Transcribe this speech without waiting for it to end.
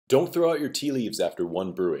Don't throw out your tea leaves after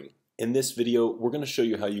one brewing. In this video, we're going to show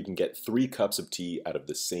you how you can get 3 cups of tea out of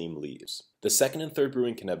the same leaves. The second and third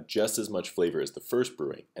brewing can have just as much flavor as the first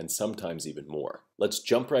brewing, and sometimes even more. Let's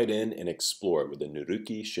jump right in and explore with the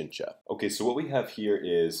Nuruki Shincha. Okay, so what we have here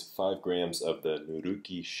is 5 grams of the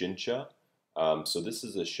Nuruki Shincha. So this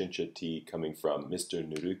is a Shincha tea coming from Mr.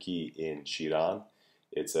 Nuruki in Shiran.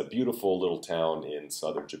 It's a beautiful little town in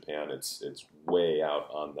southern Japan. It's way out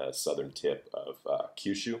on the southern tip of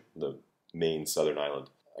Kyushu, the main southern island.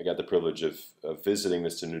 I got the privilege of visiting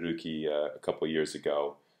Mr. Nuruki a couple of years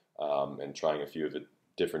ago and trying a few of the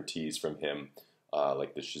different teas from him,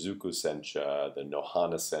 like the Shizuku Sencha, the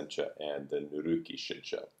Nohana Sencha, and the Nuruki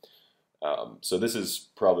Shincha. So this is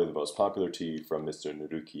probably the most popular tea from Mr.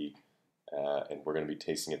 Nuruki, and we're going to be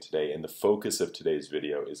tasting it today. And the focus of today's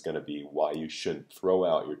video is going to be why you shouldn't throw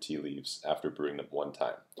out your tea leaves after brewing them one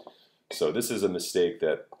time. So this is a mistake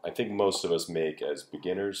that I think most of us make as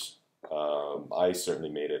beginners. I certainly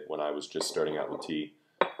made it when I was just starting out with tea.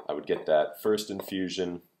 I would get that first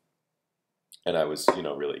infusion, and I was,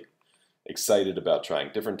 really excited about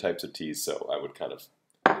trying different types of teas, so I would kind of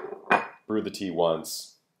brew the tea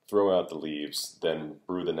once, throw out the leaves, then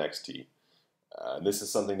brew the next tea. This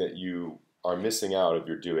is something that you are missing out if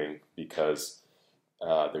you're doing, because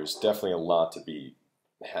there's definitely a lot to be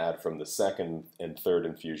had from the second and third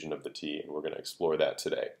infusion of the tea, and we're going to explore that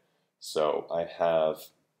today. So I have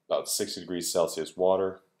about 60 degrees Celsius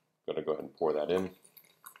water. I'm going to go ahead and pour that in.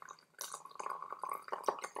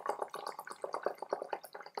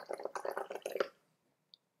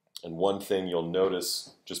 And one thing you'll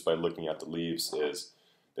notice just by looking at the leaves is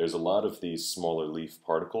there's a lot of these smaller leaf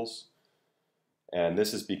particles. And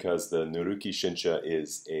this is because the Nuruki Shincha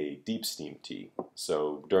is a deep steam tea.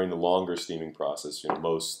 So during the longer steaming process,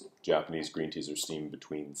 most Japanese green teas are steamed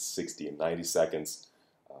between 60 and 90 seconds.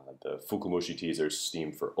 The Fukamushi teas are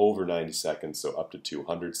steamed for over 90 seconds, so up to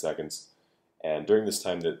 200 seconds. And during this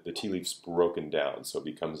time, the tea leaf's broken down, so it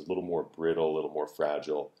becomes a little more brittle, a little more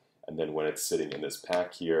fragile. And then when it's sitting in this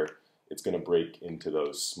pack here, it's going to break into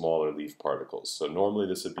those smaller leaf particles. So normally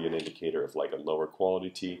this would be an indicator of like a lower quality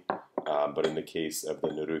tea, but in the case of the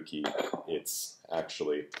Nuruki, it's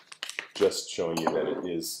actually just showing you that it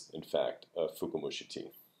is, in fact, a Fukamushi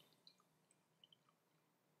tea.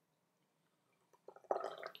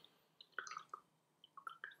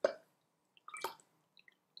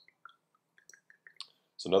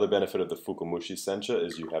 So another benefit of the Fukamushi Sencha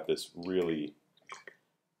is you have this really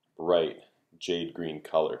bright jade green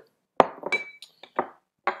color.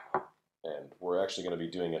 And we're actually going to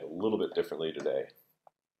be doing it a little bit differently today.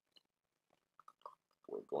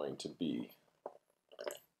 We're going to be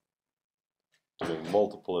doing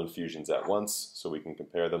multiple infusions at once so we can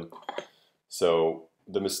compare them. So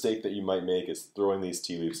the mistake that you might make is throwing these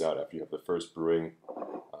tea leaves out after you have the first brewing.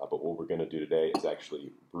 But what we're going to do today is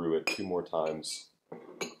actually brew it 2 more times.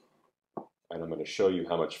 And I'm going to show you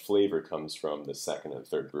how much flavor comes from the second and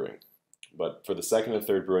third brewing. But for the second and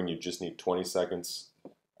third brewing, you just need 20 seconds.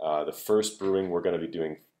 The first brewing, we're going to be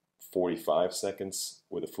doing 45 seconds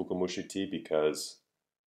with a Fukamushi tea because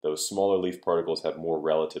those smaller leaf particles have more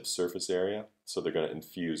relative surface area, so they're going to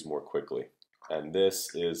infuse more quickly. And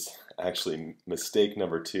this is actually mistake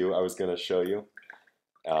number 2 I was going to show you,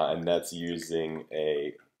 and that's using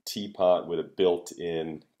a teapot with a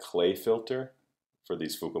built-in clay filter for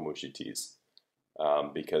these Fukamushi teas.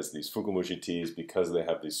 Because these Fukamushi teas, because they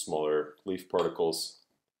have these smaller leaf particles,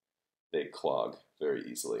 they clog very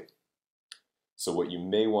easily. So what you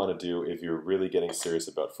may want to do if you're really getting serious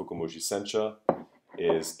about Fukamushi Sencha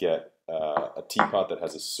is get a teapot that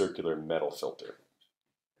has a circular metal filter.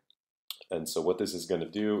 And so what this is going to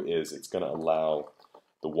do is it's going to allow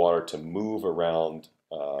the water to move around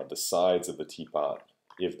the sides of the teapot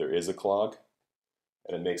if there is a clog,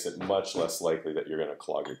 and it makes it much less likely that you're going to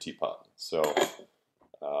clog your teapot. So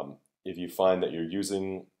if you find that you're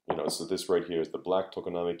using, so this right here is the black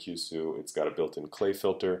Tokoname Kyusu, it's got a built-in clay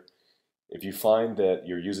filter. If you find that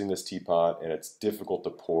you're using this teapot and it's difficult to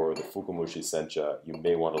pour the Fukamushi Sencha, you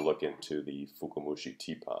may want to look into the Fukamushi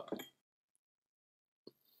teapot.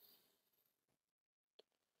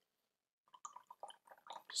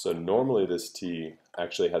 So normally this tea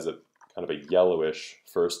actually has a kind of a yellowish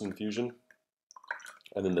first infusion,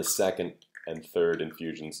 and then the second and third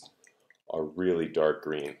infusions are really dark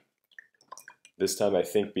green. This time I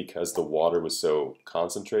think because the water was so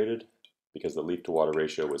concentrated, because the leaf to water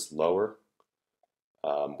ratio was lower,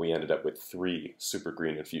 we ended up with 3 super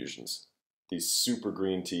green infusions. These super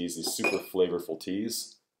green teas, these super flavorful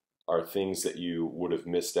teas, are things that you would have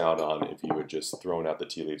missed out on if you had just thrown out the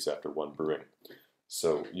tea leaves after one brewing.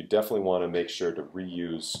 So you definitely want to make sure to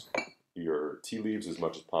reuse your tea leaves as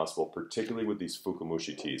much as possible, particularly with these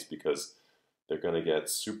Fukamushi teas, because they're going to get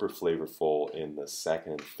super flavorful in the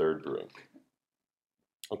second and third brewing.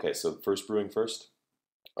 Okay, so the first brewing first.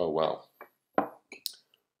 Oh, wow.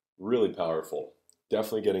 Really powerful.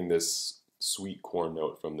 Definitely getting this sweet corn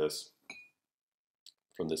note from this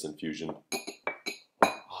infusion.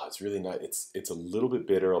 Oh, it's really nice. It's a little bit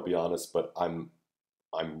bitter, I'll be honest, but I'm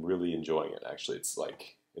really enjoying it. Actually, it's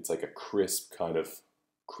like a crisp kind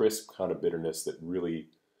of bitterness that really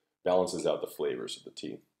balances out the flavors of the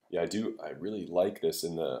tea. Yeah, I really like this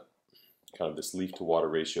in the kind of this leaf to water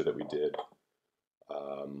ratio that we did.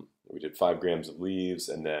 We did 5 grams of leaves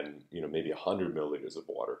and then, maybe 100 milliliters of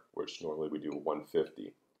water, which normally we do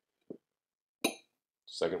 150.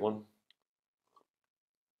 Second one.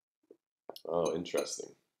 Oh,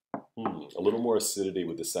 interesting. A little more acidity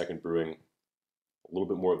with the second brewing. A little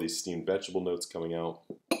bit more of these steamed vegetable notes coming out.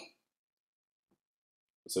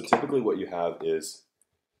 So typically what you have is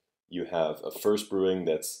you have a first brewing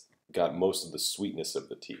that's got most of the sweetness of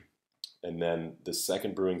the tea. And then the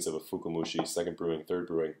second brewings of a Fukamushi, second brewing, third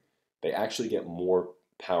brewing, they actually get more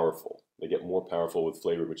powerful. They get more powerful with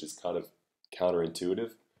flavor, which is kind of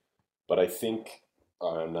counterintuitive. But I think,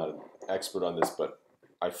 I'm not an expert on this, but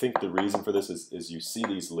I think the reason for this is you see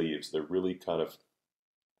these leaves, they're really kind of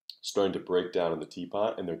starting to break down in the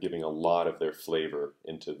teapot, and they're giving a lot of their flavor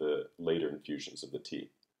into the later infusions of the tea.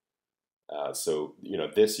 So,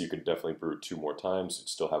 this you could definitely brew 2 more times. You'd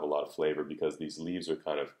still have a lot of flavor because these leaves are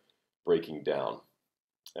kind of breaking down.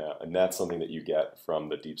 And that's something that you get from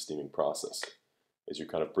the deep steaming process, is you're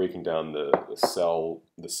kind of breaking down the cell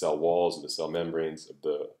walls and the cell membranes of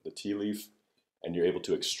the tea leaf, and you're able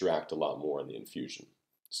to extract a lot more in the infusion.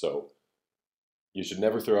 So you should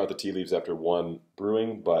never throw out the tea leaves after one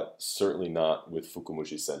brewing, but certainly not with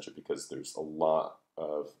Fukamushi Sencha, because there's a lot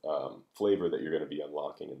of flavor that you're going to be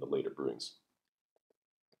unlocking in the later brewings.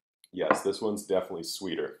 Yes, this one's definitely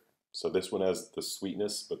sweeter. So this one has the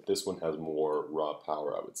sweetness, but this one has more raw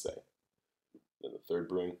power, I would say, than the third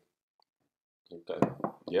brewing. Okay,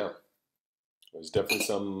 yeah. There's definitely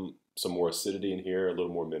some more acidity in here, a little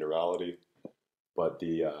more minerality, but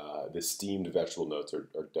the steamed vegetable notes are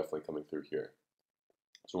definitely coming through here.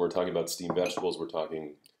 So when we're talking about steamed vegetables, we're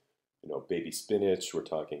talking, baby spinach, we're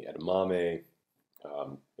talking edamame.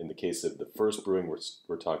 In the case of the first brewing,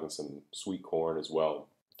 we're talking some sweet corn as well.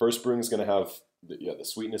 First brewing is going to have the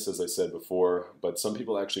sweetness, as I said before, but some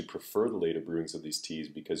people actually prefer the later brewings of these teas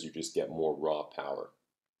because you just get more raw power.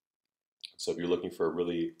 So if you're looking for a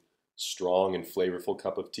really strong and flavorful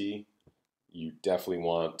cup of tea, you definitely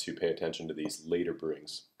want to pay attention to these later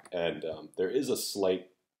brewings. And there is a slight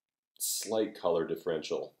color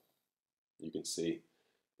differential, you can see.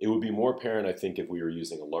 It would be more apparent, I think, if we were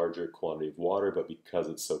using a larger quantity of water, but because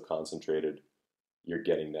it's so concentrated, you're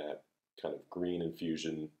getting that kind of green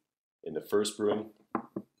infusion in the first brewing.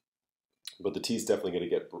 But the tea is definitely going to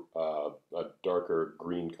get a darker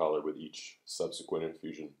green color with each subsequent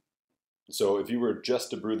infusion. So if you were just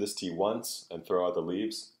to brew this tea once and throw out the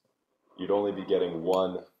leaves, you'd only be getting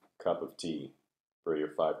 1 cup of tea for your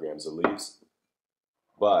 5 grams of leaves.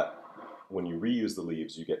 But when you reuse the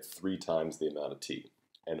leaves, you get 3 times the amount of tea.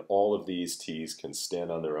 And all of these teas can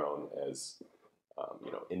stand on their own as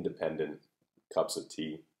independent cups of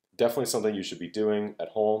tea. Definitely something you should be doing at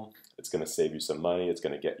home. It's going to save you some money. It's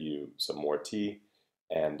going to get you some more tea.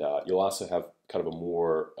 And you'll also have kind of a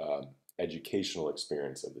more educational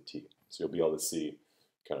experience of the tea. So you'll be able to see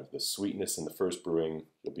kind of the sweetness in the first brewing.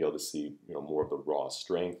 You'll be able to see more of the raw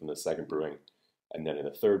strength in the second brewing. And then in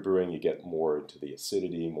the third brewing, you get more into the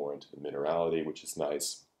acidity, more into the minerality, which is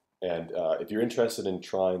nice. And if you're interested in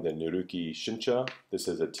trying the Nuruki Shincha, this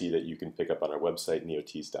is a tea that you can pick up on our website,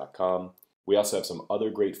 neoteas.com. We also have some other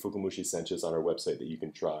great Fukamushi Senchas on our website that you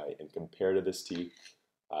can try and compare to this tea.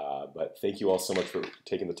 But thank you all so much for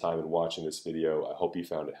taking the time and watching this video. I hope you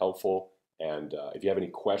found it helpful. And if you have any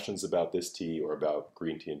questions about this tea or about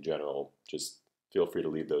green tea in general, just feel free to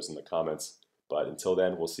leave those in the comments. But until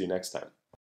then, we'll see you next time.